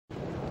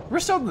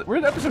We're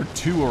in episode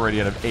 2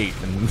 already out of 8,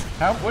 and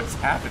what's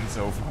happened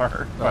so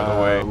far, by the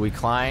way? We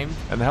climbed.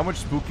 And how much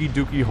spooky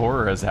dooky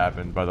horror has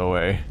happened, by the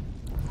way?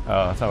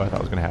 Oh, that's not what I thought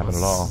was gonna happen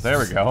at all. There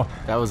we go.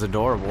 That was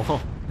adorable.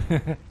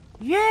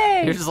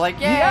 Yay! You're just like,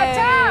 yay!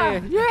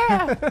 Yatta!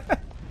 Yeah!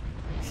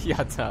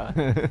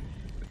 Yatta.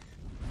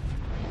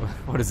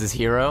 What is this,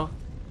 hero?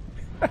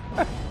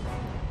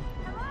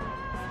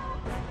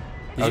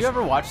 Did you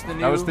ever watch the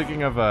new... I was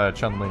thinking of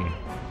Chun-Li.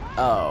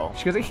 Oh.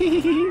 She goes, hee hee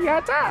hee,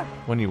 yatta!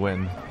 When you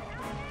win.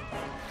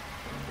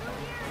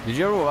 Did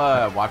you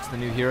ever watch the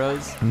new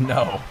Heroes?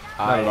 No,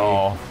 not at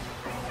all.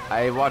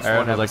 I watched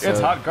Aaron one was episode. like,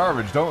 it's hot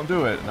garbage, don't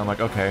do it. And I'm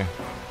like, okay.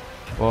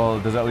 Well,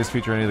 does that at least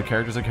feature any of the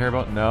characters I care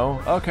about? No?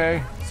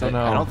 Okay, so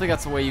no. I don't think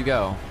that's the way you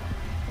go.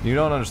 You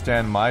don't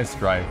understand my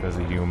strife as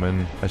a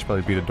human. I should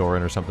probably beat a door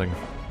in or something.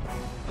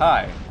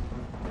 Hi.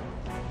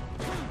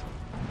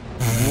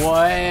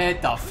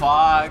 What the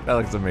fuck? That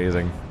looks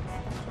amazing.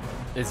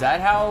 Is that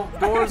how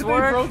doors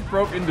work? They both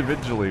broke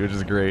individually, which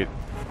is great.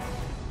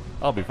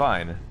 I'll be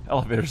fine.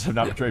 Elevators have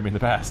not betrayed me in the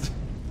past.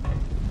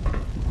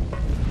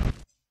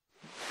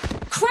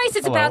 Christ,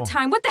 it's about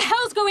time. What the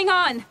hell's going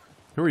on?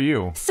 Who are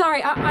you?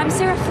 Sorry, I'm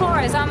Sarah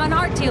Flores. I'm an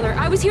art dealer.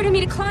 I was here to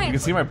meet a client. You can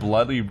see my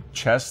bloody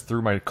chest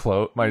through my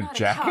Not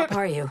jacket? a cop,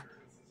 are you?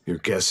 Your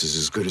guess is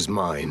as good as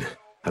mine.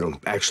 I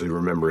don't actually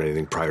remember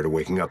anything prior to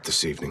waking up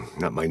this evening.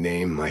 Not my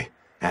name, my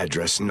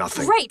address,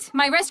 nothing. Great!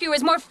 My rescuer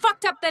is more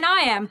fucked up than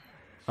I am.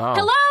 Oh.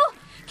 Hello?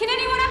 Can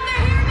anyone up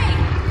there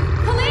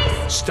hear me?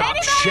 Police? Stop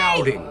Anybody?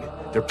 shouting!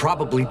 They're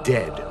probably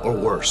dead, or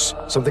worse.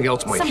 Something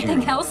else might hear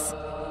Something you. else?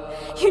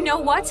 You know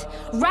what?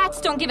 Rats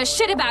don't give a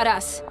shit about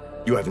us.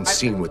 You haven't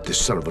seen what this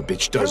son of a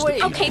bitch does to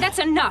people. Okay, that's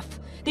enough.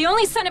 The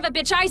only son of a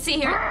bitch I see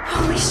here.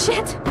 Holy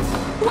shit!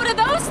 What are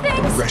those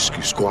things?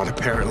 Rescue squad,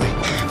 apparently.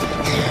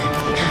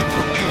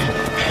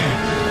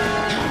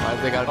 Why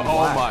they gotta be Oh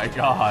black? my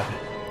god.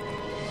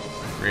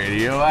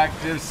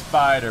 Radioactive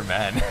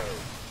Spider-Man.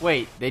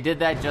 Wait, they did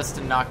that just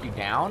to knock you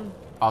down?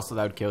 Also,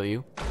 that would kill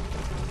you.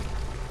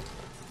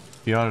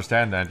 You don't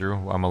understand,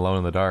 Andrew. I'm alone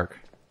in the dark.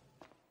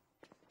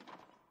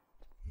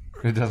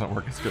 It doesn't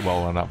work as good well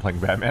when I'm not playing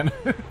Batman.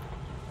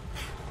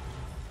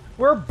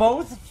 We're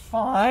both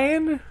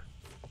fine.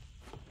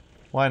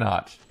 Why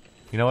not?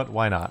 You know what?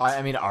 Why not?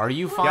 I mean, are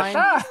you fine?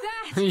 Yatta!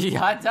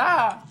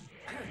 Yatta!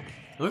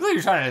 It looks like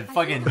you're trying to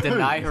fucking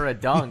deny her a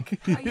dunk.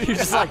 You're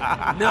just like,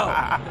 no.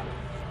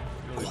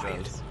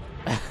 Quiet.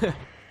 It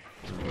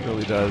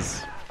really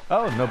does.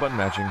 Oh, no button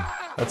matching.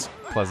 That's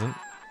pleasant.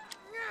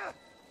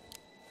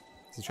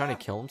 Is he trying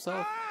to kill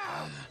himself?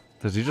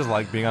 Does he just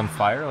like being on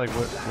fire? Like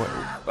what?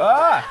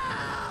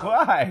 Ah!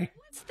 Why?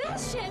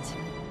 What's this shit?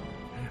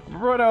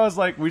 Remember when I was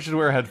like, we should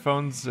wear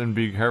headphones and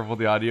be careful with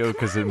the audio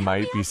because it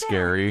might be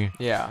scary?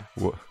 Yeah.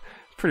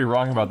 Pretty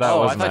wrong about that, Oh,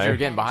 I wasn't thought you were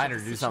getting behind her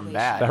to do something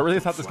bad. I really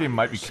thought this game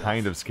might be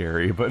kind of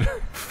scary, but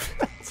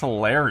it's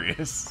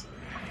hilarious.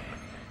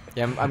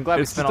 Yeah, I'm glad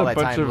we It's spent just all a that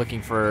bunch time of-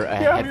 looking for a Yeah,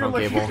 we were headphone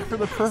looking cable. for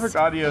the perfect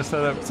audio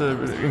setup to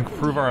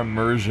improve our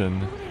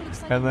immersion.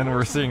 And then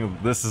we're seeing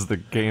this is the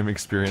game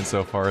experience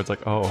so far. It's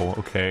like, oh,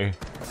 okay.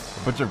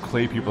 A bunch of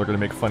clay people are gonna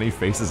make funny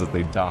faces as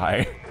they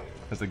die.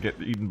 As they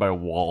get eaten by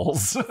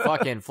walls.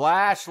 Fucking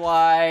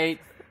flashlight.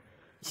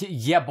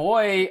 Yeah,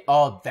 boy.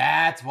 Oh,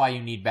 that's why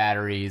you need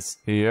batteries.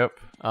 Yep.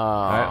 Oh.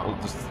 Alright, we'll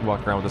just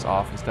walk around with this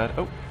off instead.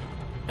 Oh,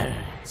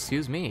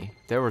 Excuse me.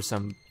 There were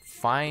some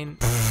fine...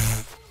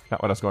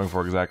 not what I was going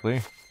for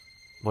exactly.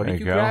 What There are you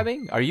you go.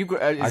 grabbing? Are you...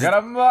 I got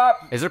a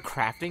mop! Is there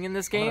crafting in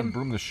this I'm gonna game?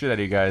 broom the shit out of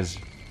you guys.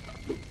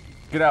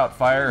 Get out,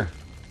 fire.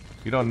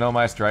 You don't know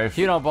my strife.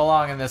 You don't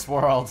belong in this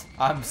world.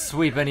 I'm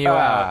sweeping you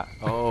out.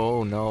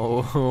 Oh,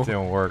 no.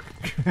 Didn't work.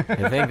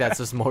 I think that's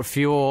just more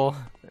fuel.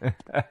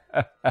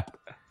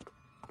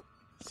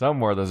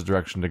 Somewhere there's a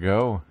direction to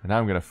go, and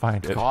I'm gonna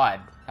find it.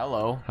 God.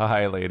 Hello.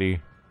 Hi, lady.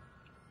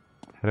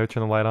 How do I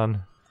turn the light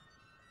on?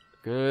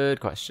 Good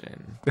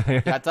question.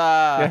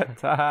 Yatta.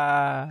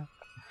 Yatta.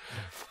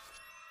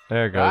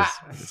 There it goes.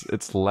 Ah.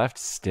 It's left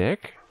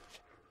stick?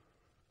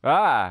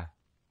 Ah!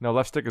 No,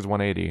 left stick is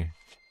 180.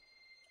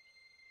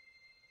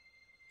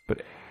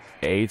 But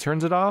A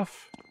turns it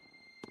off?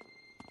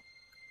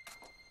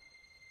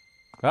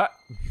 Ah!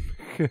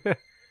 So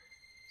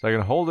I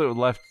can hold it with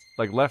left,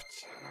 like left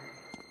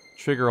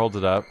trigger holds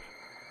it up.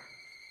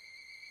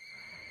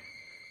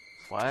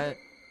 What?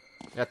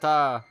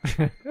 Yatta.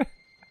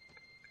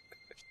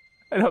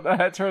 I don't know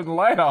how to turn the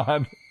light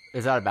on.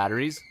 Is that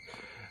batteries?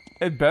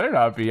 It better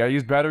not be. I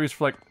used batteries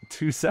for like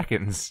 2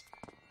 seconds.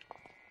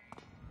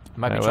 It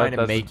might be Yeah, trying to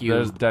that's- make you...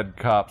 There's dead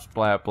cops,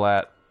 blat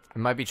blat. It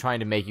might be trying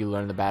to make you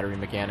learn the battery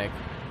mechanic.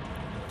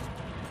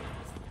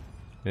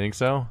 You think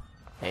so?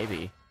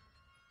 Maybe.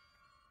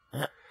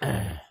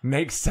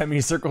 Make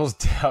semicircles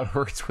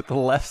downwards with the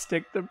left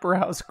stick to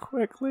browse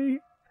quickly.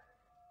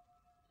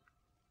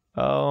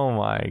 Oh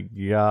my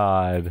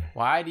god.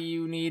 Why do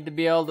you need to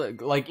be able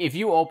to... Like, if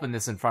you open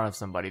this in front of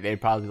somebody, they'd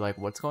probably be like,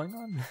 what's going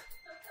on?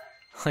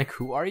 Like,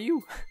 who are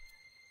you?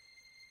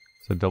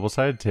 So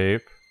double-sided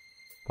tape,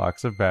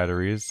 box of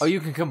batteries. Oh, you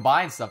can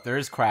combine stuff. There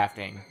is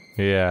crafting.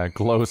 Yeah,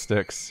 glow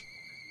sticks.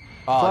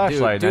 Oh,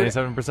 Flashlight, dude,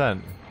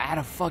 97%. add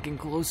a fucking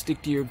glow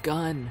stick to your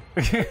gun.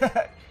 Oh,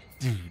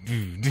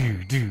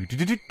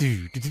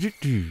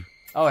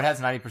 it has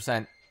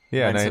 90%.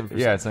 Yeah, 97%.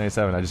 yeah, it's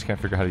 97. I just can't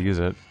figure out how to use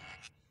it.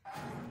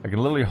 I can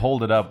literally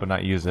hold it up but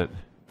not use it.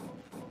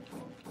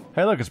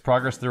 Hey, look, it's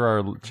progress through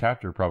our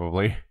chapter,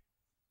 probably.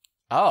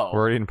 Oh. We're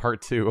already in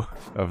part 2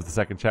 of the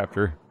second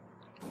chapter.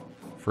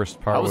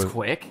 First part That was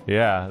quick.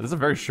 Yeah, this is a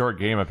very short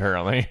game,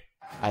 apparently.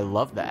 I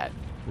love that.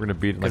 We're gonna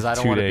beat it in like 2 days. Because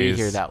I don't want to be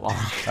here that long.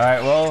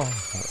 Alright, well,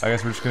 I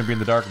guess we're just gonna be in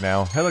the dark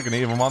now. Hey, look, an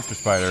evil monster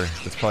spider.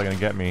 That's probably gonna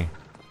get me.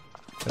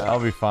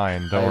 I'll be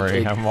fine, don't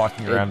worry. I'm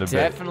walking around a bit.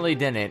 Definitely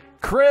didn't.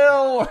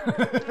 Krill!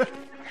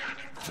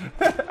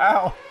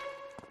 Ow!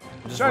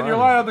 Just Shine your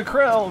run. light on the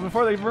krill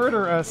before they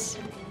murder us!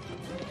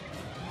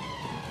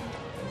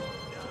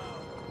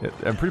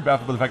 I'm pretty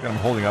baffled by the fact that I'm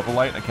holding up a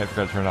light and I can't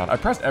figure out how to turn it on. I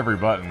pressed every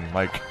button,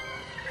 like...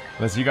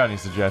 Unless you got any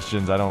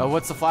suggestions, I don't... Oh,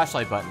 what's the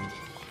flashlight button?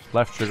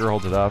 Left trigger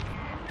holds it up.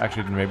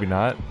 Actually, maybe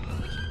not.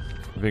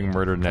 I'm being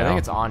murdered now. I think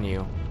it's on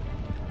you.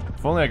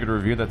 If only I could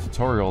review that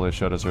tutorial they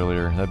showed us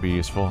earlier, that'd be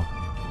useful.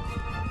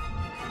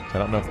 I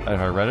don't know if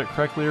I read it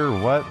correctly or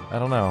what. I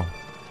don't know.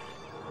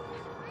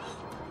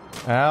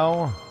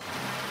 Ow.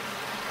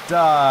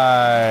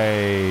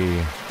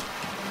 Die.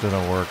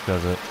 Doesn't work,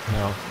 does it?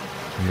 No.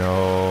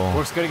 No.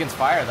 Works good against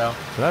fire, though.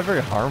 They're not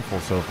very harmful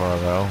so far,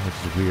 though, which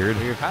is weird.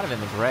 Well, you're kind of in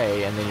the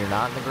gray, and then you're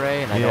not in the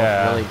gray, and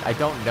I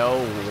don't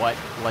know what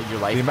like your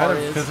life The amount bar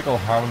of is. physical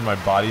harm in my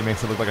body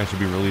makes it look like I should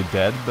be really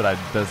dead, but it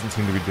doesn't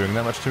seem to be doing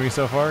that much to me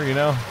so far, you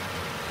know?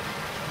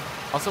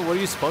 Also, what are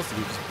you supposed to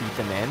do? Just beat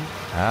them in?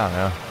 I don't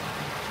know.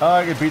 Oh,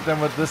 I could beat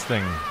them with this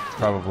thing,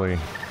 probably.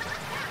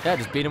 Yeah,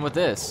 just beat them with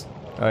this.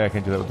 Oh yeah, I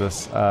can't do that with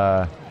this.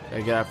 Gotta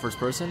get out first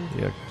person?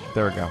 Yeah,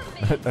 there we go.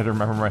 I had to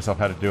remember myself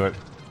how to do it.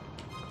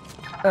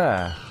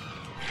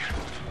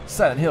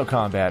 Silent Hill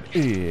combat.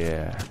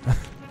 Yeah.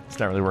 It's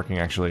not really working,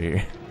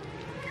 actually.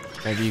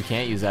 Maybe you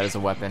can't use that as a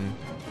weapon.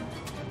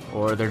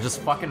 Or they're just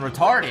fucking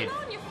retarded.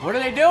 What are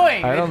they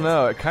doing? I don't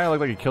know. It kind of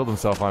looked like he killed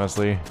himself,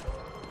 honestly.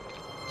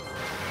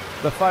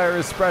 The fire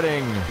is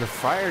spreading. The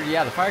fire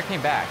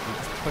came back. You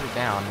just put it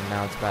down, and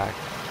now it's back.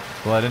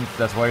 Well, I didn't.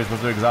 That's why you're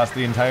supposed to exhaust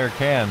the entire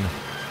can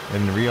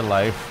in real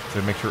life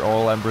to make sure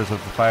all embers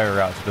of the fire are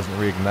out so it doesn't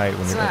reignite when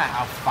That's you're. not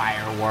how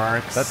fire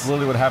works. That's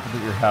literally what happened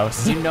at your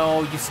house. You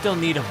know, you still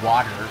need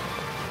water.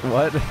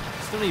 What? You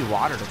still need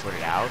water to put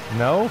it out.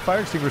 No, fire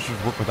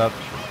extinguishers work without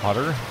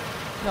water.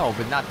 No,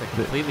 but not the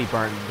completely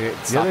burn. Yeah,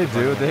 they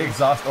do. They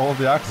exhaust all of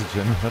the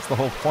oxygen. That's the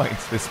whole point.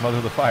 They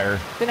smother the fire.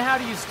 Then how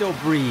do you still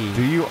breathe?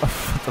 Do you? What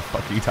the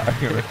fuck are you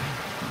talking about?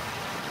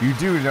 You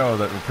do know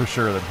that for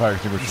sure that fire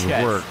extinguishers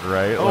Yes. work,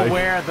 right? Oh,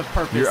 where the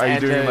purpose? Are you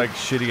and doing the- like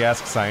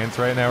shitty-ass science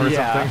right now or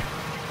Yeah.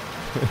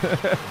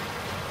 something?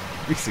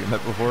 You seen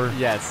that before?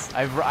 Yes,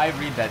 I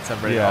read that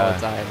subreddit all the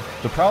time.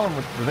 The problem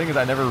with the thing is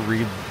I never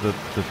read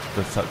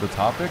the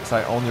topics.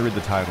 I only read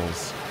the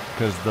titles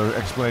because the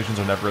explanations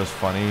are never as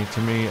funny to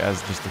me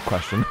as just the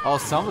question. Oh,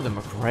 some of them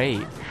are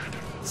great.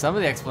 Some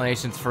of the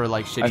explanations for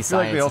like shitty I feel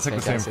like science they all is take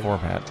the same fantastic.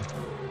 format.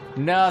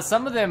 No,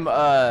 some of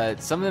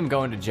them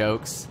go into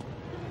jokes.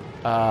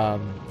 I've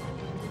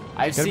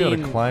You gotta be able to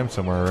seen climb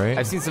somewhere, right?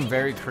 I've seen some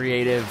very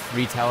creative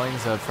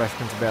retellings of Fresh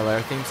Prince of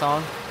Bel-Air theme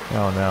song,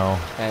 Oh no.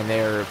 and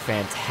they're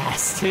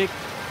fantastic.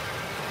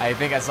 I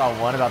think I saw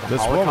one about the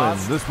This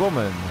Holocaust. this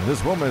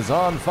woman is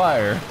on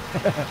fire.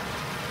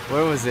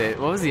 Where was it?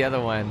 What was the other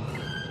one?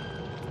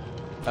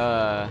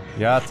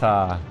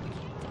 Yata.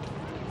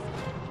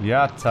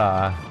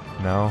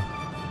 No.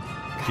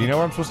 Do you know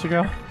where I'm supposed to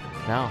go?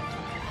 No.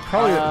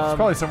 Probably, it's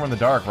probably somewhere in the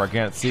dark where I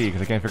can't see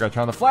because I can't figure out how to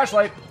turn on the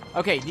flashlight.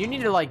 Okay, you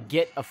need to like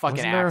get a fucking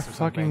Wasn't there a axe or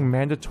something. fucking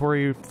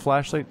mandatory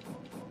flashlight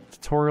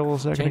tutorial a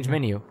second Change ago?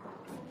 menu.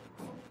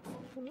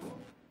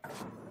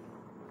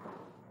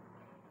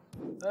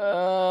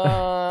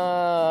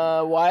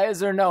 Why is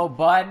there no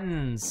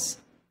buttons?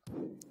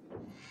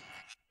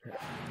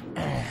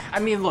 I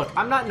mean, look,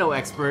 I'm not no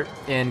expert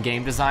in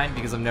game design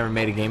because I've never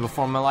made a game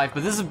before in my life,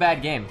 but this is a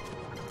bad game.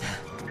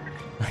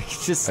 Like,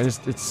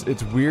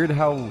 it's weird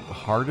how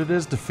hard it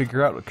is to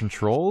figure out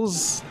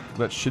controls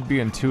that should be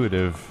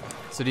intuitive.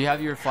 So do you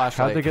have your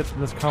flashlight? How'd they get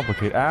this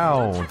complicated?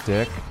 Ow,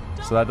 dick.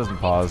 So that doesn't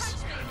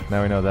pause.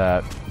 Now we know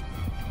that.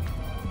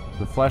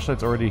 The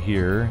flashlight's already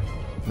here.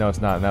 No, it's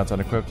not. Now it's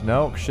unequipped.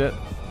 No, shit.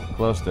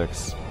 Glow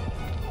sticks.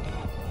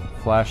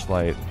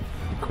 Flashlight.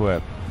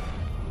 Equip.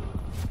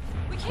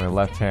 My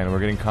left hand. We're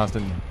getting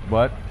constant...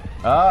 What?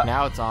 Ah!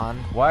 Now it's on.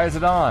 Why is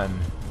it on?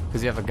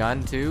 Because you have a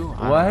gun too?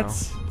 I don't What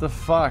know. the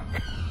fuck?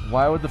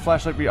 Why would the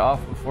flashlight be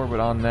off before but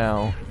on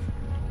now?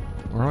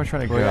 Where am I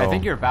trying to Wait, go? I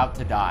think you're about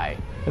to die.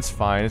 It's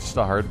fine. It's just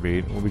a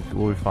heartbeat.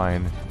 We'll be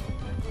fine.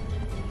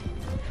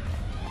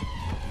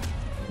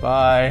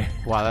 Bye.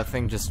 Wow, that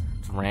thing just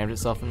rammed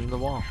itself into the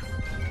wall.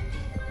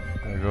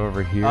 Gotta go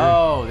over here.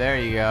 Oh, there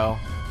you go.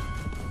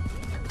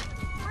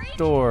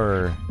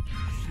 Door.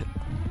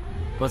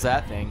 What's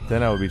that thing?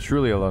 Then I would be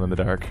truly alone in the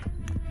dark.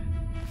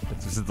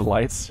 Is it the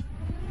lights?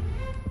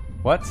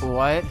 What?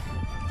 What?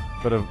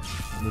 But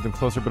move them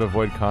closer, but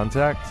avoid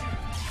contact.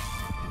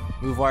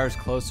 Move wires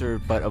closer,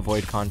 but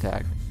avoid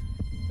contact.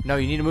 No,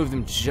 you need to move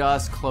them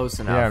just close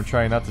enough. Yeah, I'm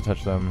trying not to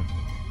touch them.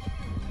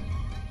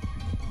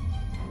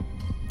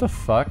 The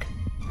fuck?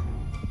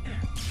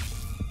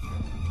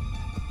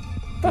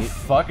 The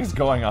fuck is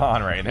going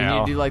on right now? You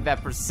need to do like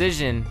that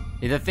precision.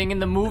 The thing in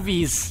the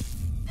movies.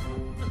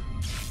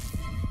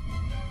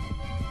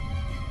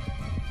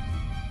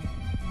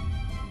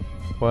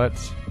 What?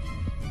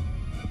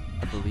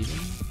 I believe in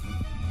you.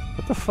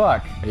 What the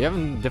fuck? Are you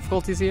having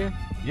difficulties here?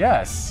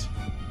 Yes.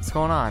 What's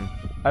going on?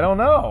 I don't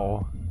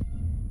know.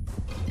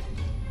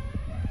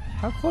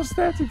 How close did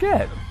I have to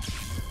get?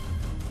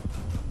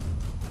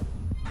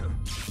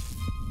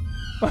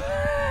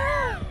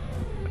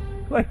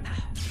 Like,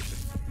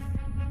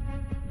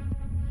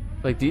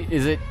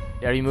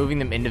 are you moving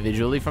them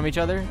individually from each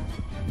other?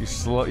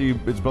 it's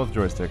both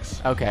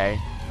joysticks. Okay.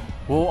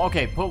 Well,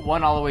 okay, put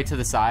one all the way to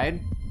the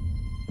side.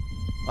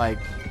 Like,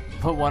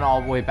 put one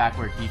all the way back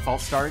where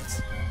default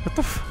starts. What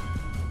the f-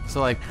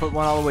 So, like, put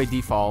one all the way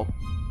default,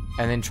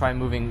 and then try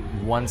moving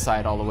one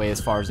side all the way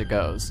as far as it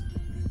goes.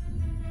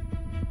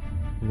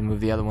 And then move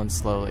the other one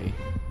slowly.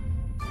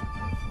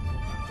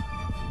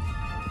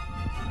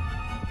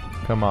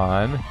 Come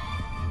on.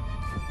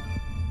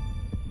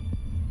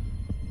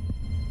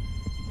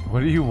 What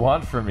do you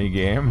want from me,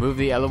 game? Move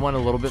the other one a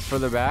little bit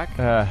further back.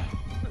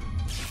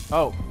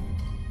 Oh.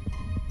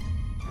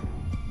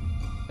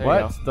 There you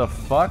What the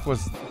fuck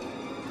was...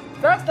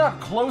 That's not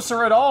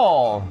closer at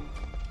all!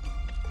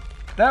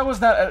 That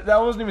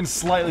wasn't even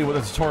slightly what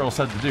the tutorial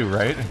said to do,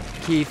 right? go.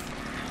 Keith,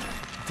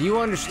 do you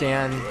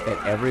understand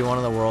that everyone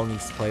in the world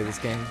needs to play this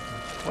game?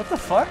 What the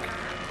fuck?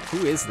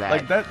 Who is that?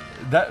 Like that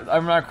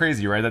I'm not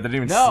crazy, right? That didn't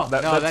even No,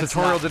 that no, that's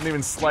tutorial not- didn't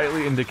even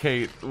slightly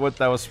indicate what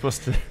that was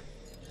supposed to.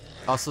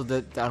 Also, I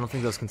don't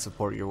think those can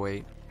support your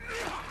weight.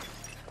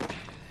 Oh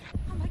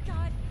my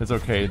god. It's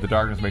okay. The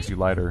darkness makes you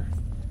lighter.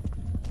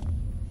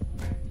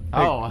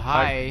 Oh,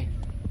 hi.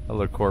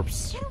 Hello,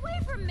 corpse. Get away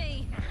from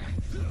me.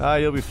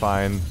 You'll be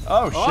fine.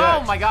 Oh shit.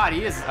 Oh my god,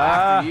 he is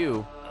after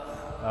you.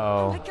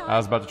 Oh, my God. I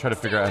was about to try to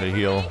figure out how to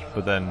heal,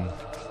 but then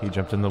he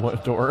jumped in the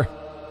door.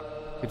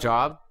 Good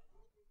job.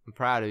 I'm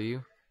proud of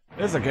you.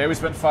 It's okay. We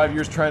spent 5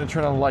 years trying to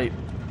turn on light.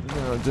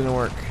 No, it didn't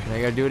work. Now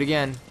you gotta do it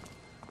again.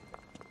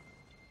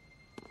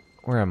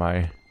 Where am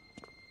I?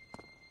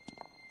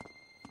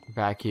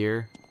 Back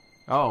here.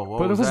 Oh, what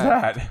What was was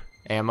that?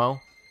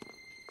 Ammo?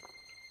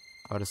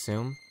 I would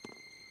assume.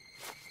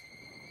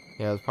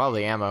 Yeah, it was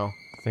probably ammo.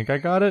 I think I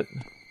got it.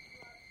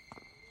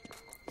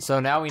 So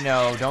now we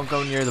know, don't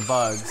go near the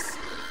bugs.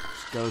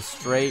 Just go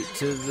straight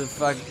to the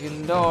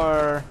fucking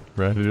door.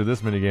 Ready to do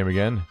this minigame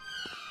again.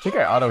 I think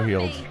I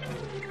auto-healed.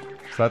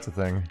 So that's a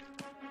thing.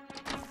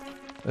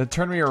 It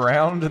turned me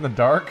around in the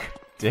dark?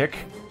 Dick.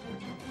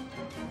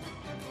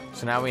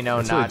 So now we know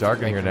It's not really dark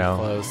to in make here them now.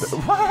 close.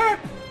 What?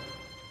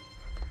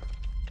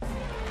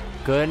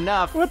 Good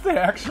enough. What the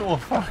actual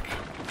fuck?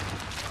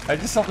 I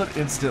just saw that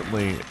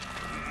instantly.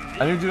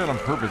 I didn't do that on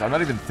purpose. I'm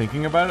not even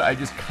thinking about it. I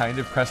just kind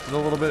of pressed it a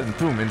little bit and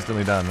boom,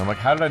 instantly done. I'm like,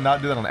 how did I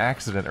not do that on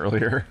accident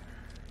earlier?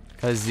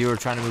 Because you were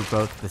trying to move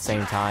both at the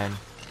same time.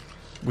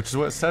 Which is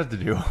what it says to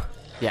do.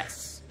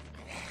 Yes.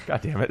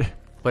 God damn it.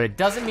 But it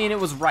doesn't mean it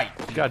was right.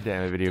 God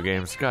damn it, video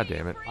games. God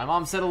damn it. My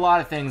mom said a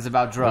lot of things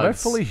about drugs. Am I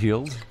fully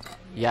healed?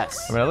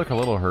 Yes. I mean, I look a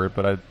little hurt,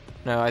 but I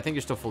No, I think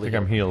you're still fully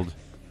think I'm healed.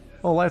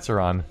 Oh, lights are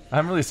on.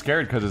 I'm really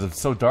scared because it's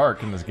so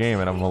dark in this game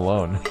and I'm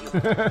alone.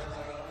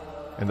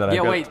 And that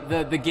Yeah, wait,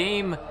 the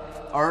game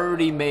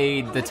already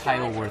made the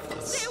title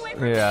worthless.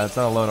 Yeah, it's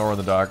not alone or in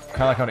the dark.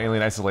 Kind of like how in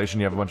Alien Isolation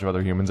you have a bunch of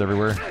other humans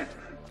everywhere.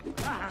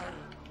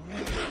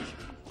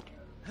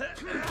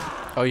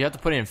 Oh, you have to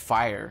put in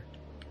fire.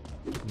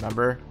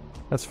 Remember?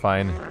 That's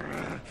fine.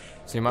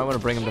 So you might want to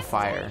bring him to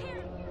fire.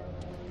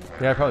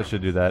 Yeah, I probably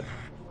should do that.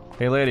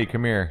 Hey lady,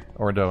 come here.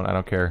 Or don't, I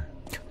don't care.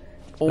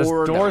 This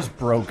Or door's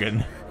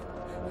broken.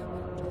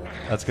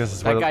 That's because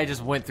it's that guy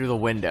just went through the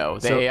window.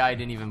 The So- AI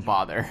didn't even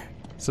bother.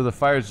 So the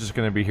fire's just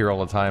gonna be here all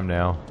the time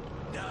now.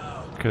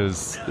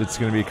 Because it's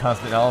gonna be a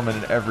constant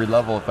element in every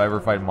level if I ever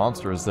fight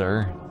monsters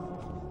there.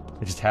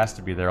 It just has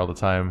to be there all the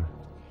time.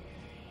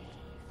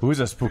 Who's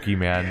a spooky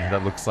man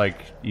that looks like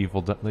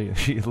evil?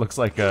 He looks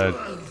like a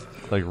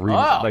like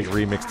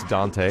remixed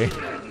Dante.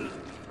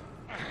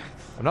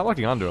 I'm not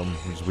looking onto him,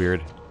 which is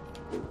weird.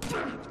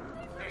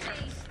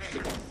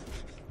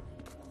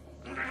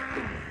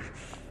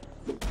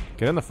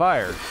 Get in the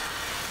fire.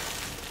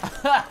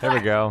 There we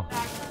go.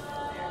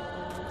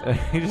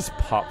 He just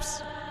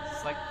pops.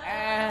 It's like,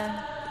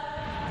 eh.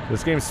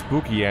 This game's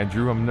spooky,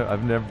 Andrew.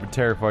 I've never been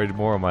terrified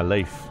more in my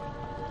life.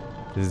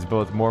 This is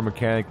both more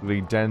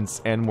mechanically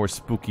dense and more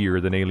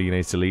spookier than Alien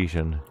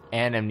Isolation.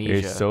 And amnesia.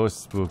 It's so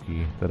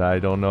spooky that I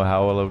don't know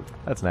how I'll...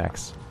 That's an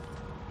axe.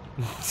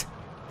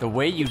 The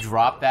way you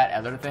dropped that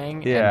other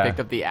thing Yeah. and picked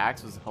up the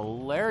axe was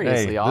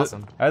hilariously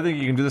awesome. I think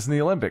you can do this in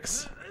the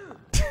Olympics.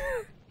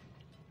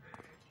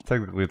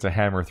 Technically, it's a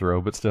hammer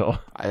throw, but still.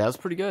 That was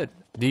pretty good.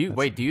 Do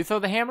you throw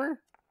the hammer?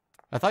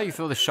 I thought you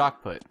throw the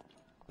shock put.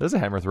 There's a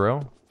hammer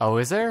throw. Oh,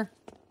 is there?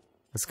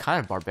 It's kind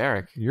of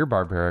barbaric. You're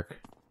barbaric.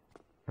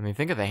 I mean,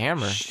 think of the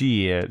hammer.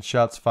 Shit,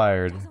 shots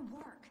fired.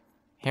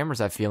 Hammers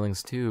have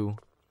feelings too.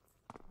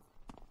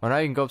 Oh, now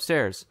you can go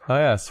upstairs. Oh,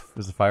 yes.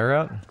 Is the fire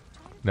out?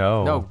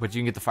 No. No, but you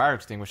can get the fire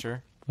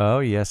extinguisher. Oh,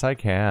 yes, I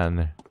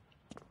can.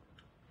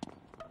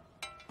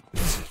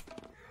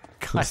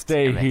 God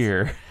Stay damn it.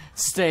 here.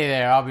 Stay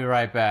there. I'll be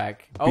right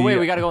back. Oh, wait,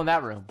 we gotta go in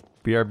that room.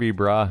 BRB,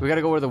 brah. We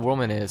gotta go where the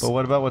woman is. But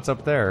what about what's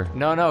up there?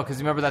 No, because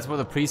remember that's where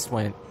the priest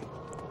went.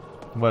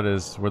 What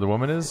is, where the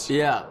woman is?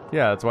 Yeah.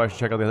 Yeah, that's why I should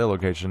check out the other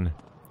location.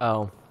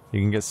 Oh. You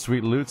can get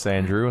sweet loots,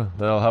 Andrew.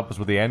 That'll help us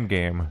with the end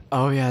game.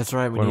 Oh, yeah, that's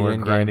right. When we're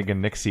grinding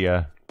in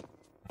Nixia.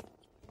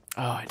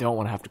 Oh, I don't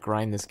want to have to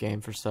grind this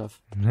game for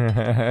stuff.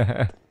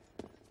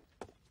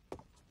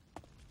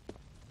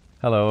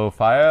 Hello,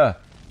 fire.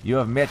 You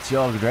have met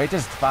your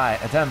greatest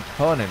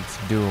opponent,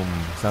 Doom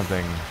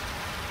something.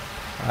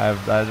 I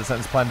had the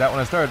sentence planned out when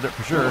I started it,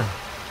 for sure.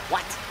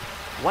 What?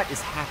 What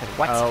is happening?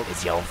 What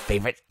is your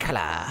favorite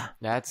color?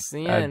 That's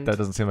the end. That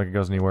doesn't seem like it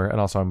goes anywhere. And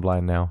also, I'm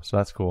blind now, so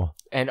that's cool.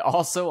 And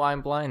also,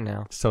 I'm blind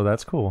now. So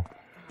that's cool.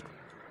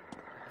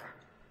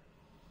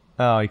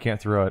 Oh, you can't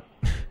throw it.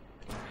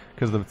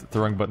 Because the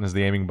throwing button is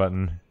the aiming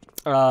button.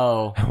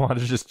 Oh. I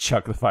wanted to just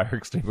chuck the fire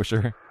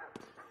extinguisher.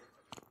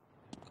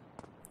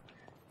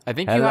 I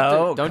think you have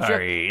to. Don't you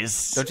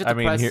have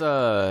to press?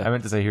 I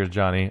meant to say here's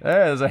Johnny.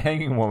 There's a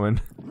hanging woman.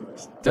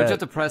 Don't you have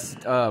to press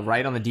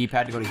right on the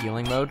D-pad to go to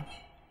healing mode?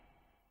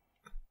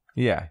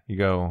 Yeah, you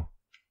go.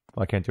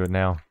 Well, I can't do it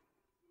now.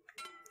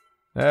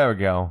 There we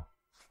go.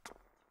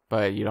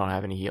 But you don't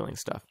have any healing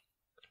stuff.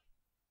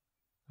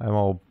 I'm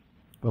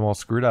all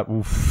screwed up.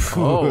 Oof.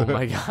 Oh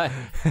my god.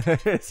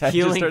 His head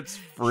just starts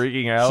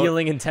freaking out.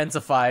 Healing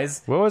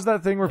intensifies. What was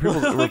that thing where people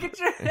Look at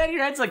your head.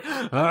 Your head's like.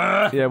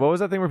 Argh. Yeah, what was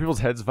that thing where people's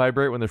heads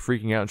vibrate when they're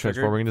freaking out and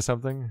transforming into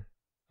something?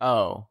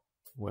 Oh,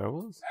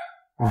 werewolves?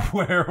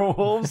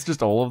 Werewolves?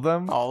 Just all of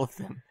them? All of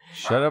them.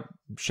 Shut up,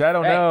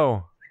 Shadow. Hey.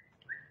 No.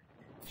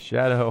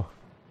 Shadow.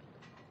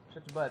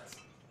 Shut your butts.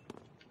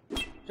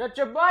 Shut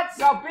your butts!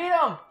 I'll beat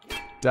them.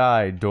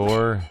 Die,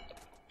 door.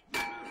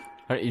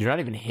 You're not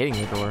even hitting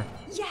the door.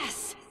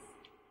 Yes!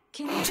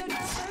 Can you go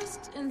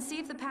first and see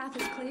if the path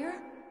is clear?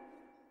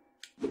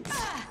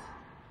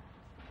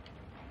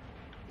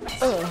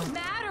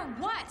 Mad or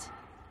what?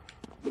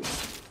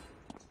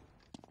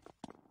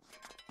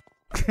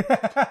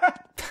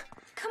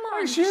 Come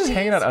on, She's just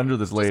hanging out under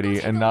this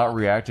lady and not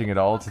reacting at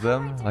all to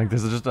them. Like,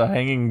 there's just a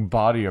hanging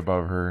body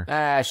above her.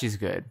 Ah, she's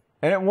good.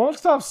 And it won't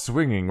stop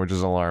swinging, which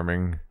is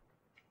alarming.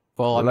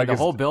 Well, I mean, the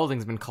whole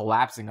building's been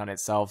collapsing on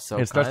itself, so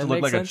it starts to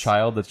look like sense. A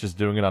child that's just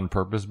doing it on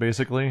purpose,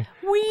 basically.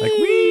 Whee! Like,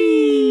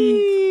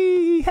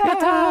 wee!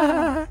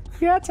 Yatta!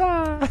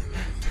 Yatta!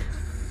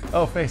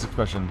 Oh, face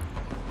expression.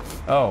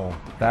 Oh,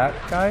 that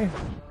guy?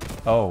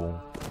 Oh.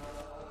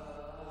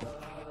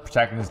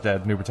 Protagonist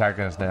dead. New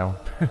protagonist now.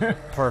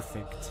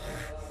 Perfect.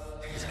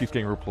 Just keeps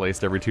getting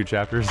replaced every 2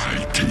 chapters.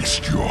 I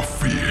taste your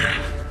fear.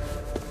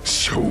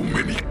 So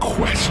many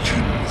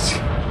questions.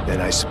 Then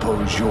I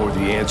suppose you're the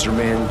answer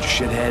man,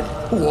 shithead?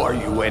 Who are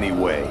you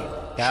anyway?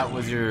 That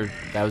was your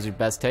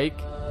best take?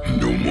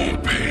 No more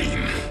pain.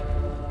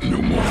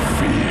 No more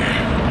fear.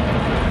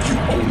 You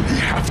only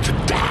have to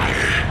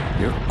die.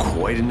 You're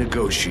quite a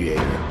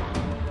negotiator.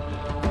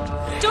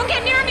 Don't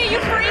get near me, you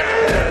freak!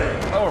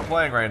 Oh, we're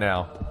playing right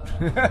now.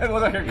 It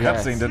looked like a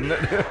cutscene, didn't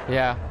it?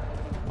 Yeah.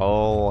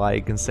 All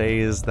I can say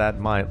is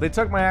that they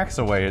took my axe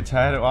away. It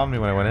had it on me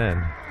when I went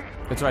in.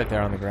 It's right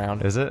there on the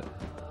ground. Is it?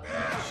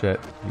 Shit,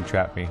 you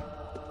trapped me.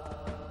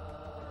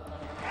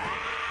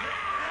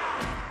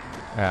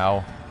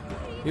 Ow.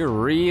 You're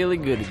really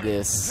good at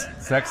this.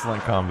 It's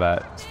excellent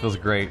combat. It feels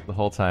great the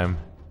whole time.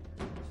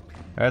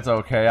 That's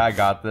okay, I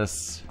got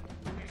this.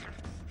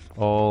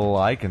 All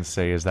I can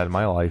say is that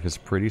my life is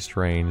pretty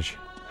strange.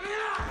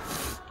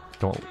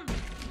 Don't...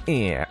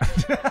 Yeah.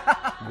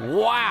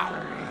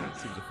 Wow!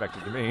 Seems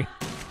effective to me.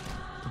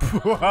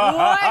 What?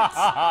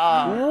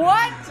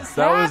 What just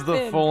That was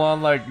happened? the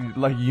full-on, like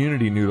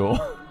Unity noodle.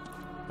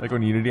 Like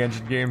when Unity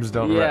engine games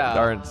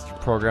aren't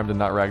programmed to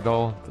not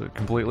ragdoll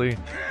completely.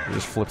 It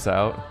just flips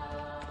out.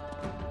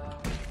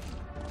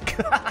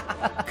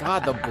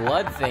 God, the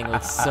blood thing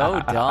looks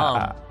so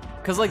dumb.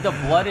 Cause like the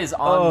blood is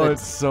on Oh,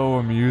 it's so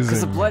amusing. Cause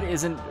the blood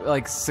isn't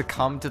like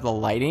succumbed to the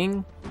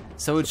lighting,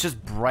 so it's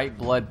just bright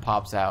blood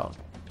pops out.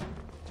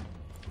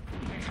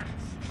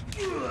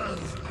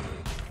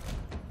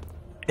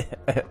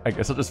 I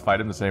guess I'll just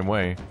fight him the same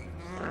way.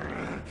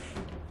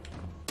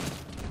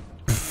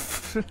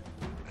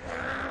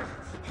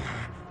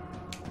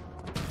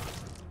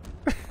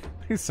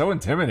 He's so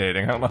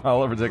intimidating. I don't know how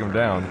I'll ever take him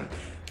down.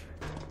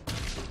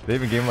 They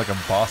even gave him like a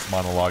boss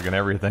monologue and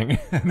everything.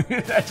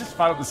 I just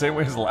fought him the same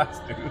way as the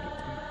last dude.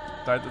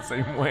 Died the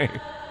same way.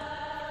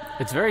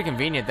 It's very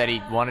convenient that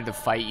he wanted to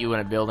fight you in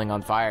a building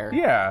on fire.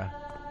 Yeah.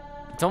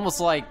 It's almost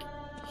like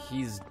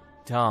he's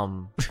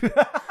dumb.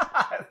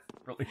 I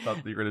really thought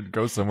that you were gonna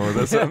go somewhere with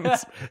this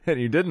sentence, and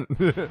you didn't.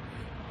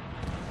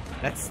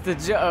 That's the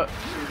joke.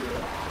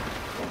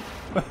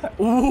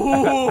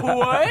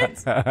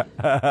 What?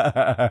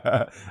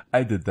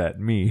 I did that,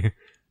 me.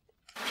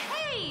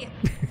 Hey!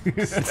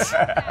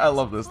 I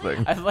love this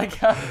thing. I like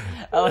how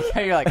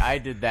you're like, I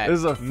did that. This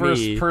is a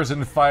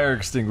first-person fire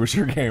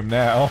extinguisher game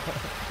now.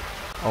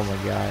 Oh my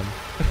god.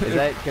 Is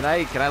that can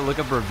I look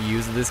up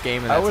reviews of this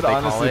game and that's I would what they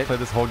call honestly it? play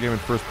this whole game in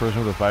first person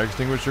with a fire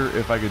extinguisher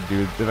if I could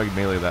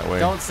melee that way.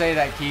 Don't say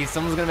that, Keith.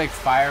 Someone's gonna make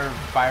fire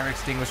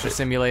extinguisher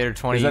simulator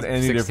 2016. Is that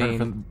any different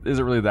from, is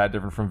it really that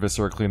different from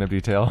Viscera Cleanup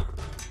Detail?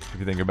 If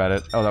you think about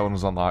it. Oh, that one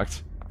was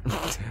unlocked.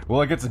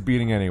 Well, it gets a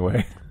beating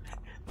anyway.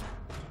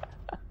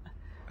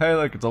 Hey,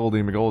 look, it's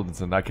oldie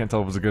McGoldenson. I can't tell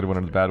if it was a good one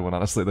or a bad one,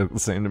 honestly. They're the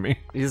same to me.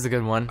 He's a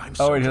good one.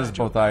 Oh, he has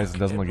both eyes and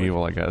doesn't look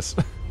evil, I guess.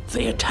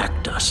 They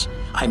attacked us.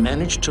 I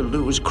managed to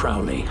lose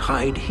Crowley,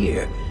 hide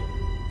here.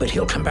 But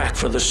he'll come back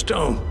for the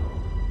stone.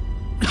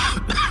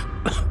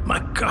 My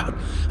God,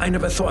 I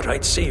never thought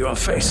I'd see your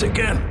face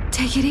again.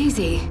 Take it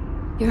easy.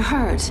 You're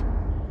hurt.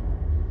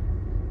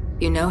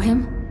 You know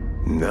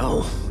him?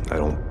 No, I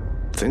don't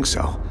think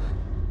so.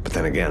 But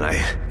then again,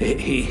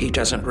 He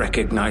doesn't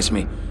recognize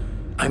me.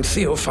 I'm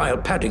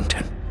Theophile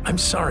Paddington. I'm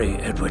sorry,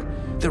 Edward.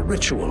 The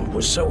ritual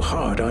was so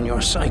hard on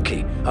your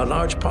psyche. A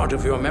large part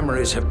of your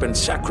memories have been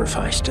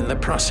sacrificed in the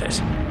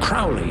process.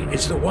 Crowley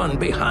is the one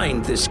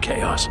behind this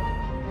chaos.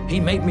 He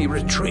made me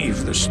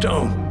retrieve the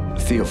stone.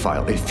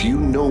 Theophile, if you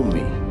know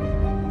me,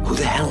 who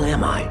the hell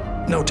am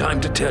I? No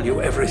time to tell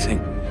you everything.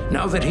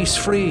 Now that he's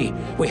free,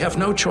 we have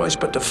no choice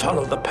but to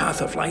follow the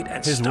path of light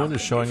and His stop wound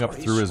is him showing up before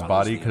he through his swallows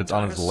body the because it's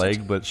on his entire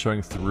leg, but it's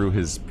showing through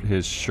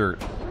his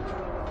shirt.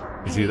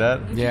 You see that?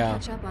 Yeah.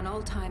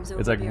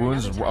 It's like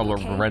wounds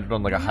rendered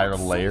on like a higher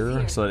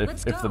layer, so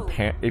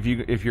that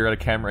if you're at a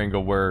camera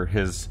angle where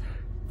his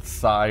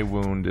thigh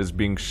wound is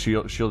being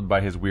shielded by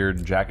his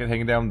weird jacket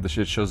hanging down, the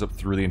shit shows up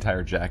through the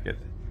entire jacket.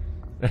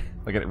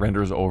 Like it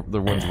renders over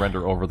the wounds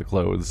render over the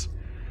clothes.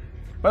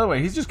 By the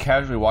way, he's just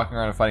casually walking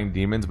around and fighting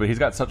demons, but he's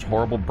got such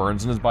horrible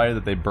burns in his body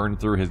that they burn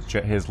through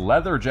his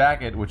leather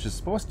jacket, which is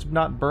supposed to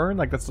not burn.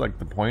 Like that's like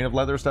the point of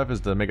leather stuff, is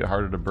to make it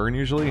harder to burn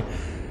usually.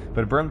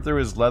 But it burned through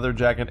his leather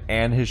jacket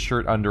and his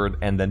shirt under it,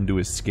 and then to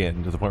his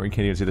skin, to the point where you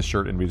can't even see the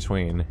shirt in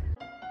between.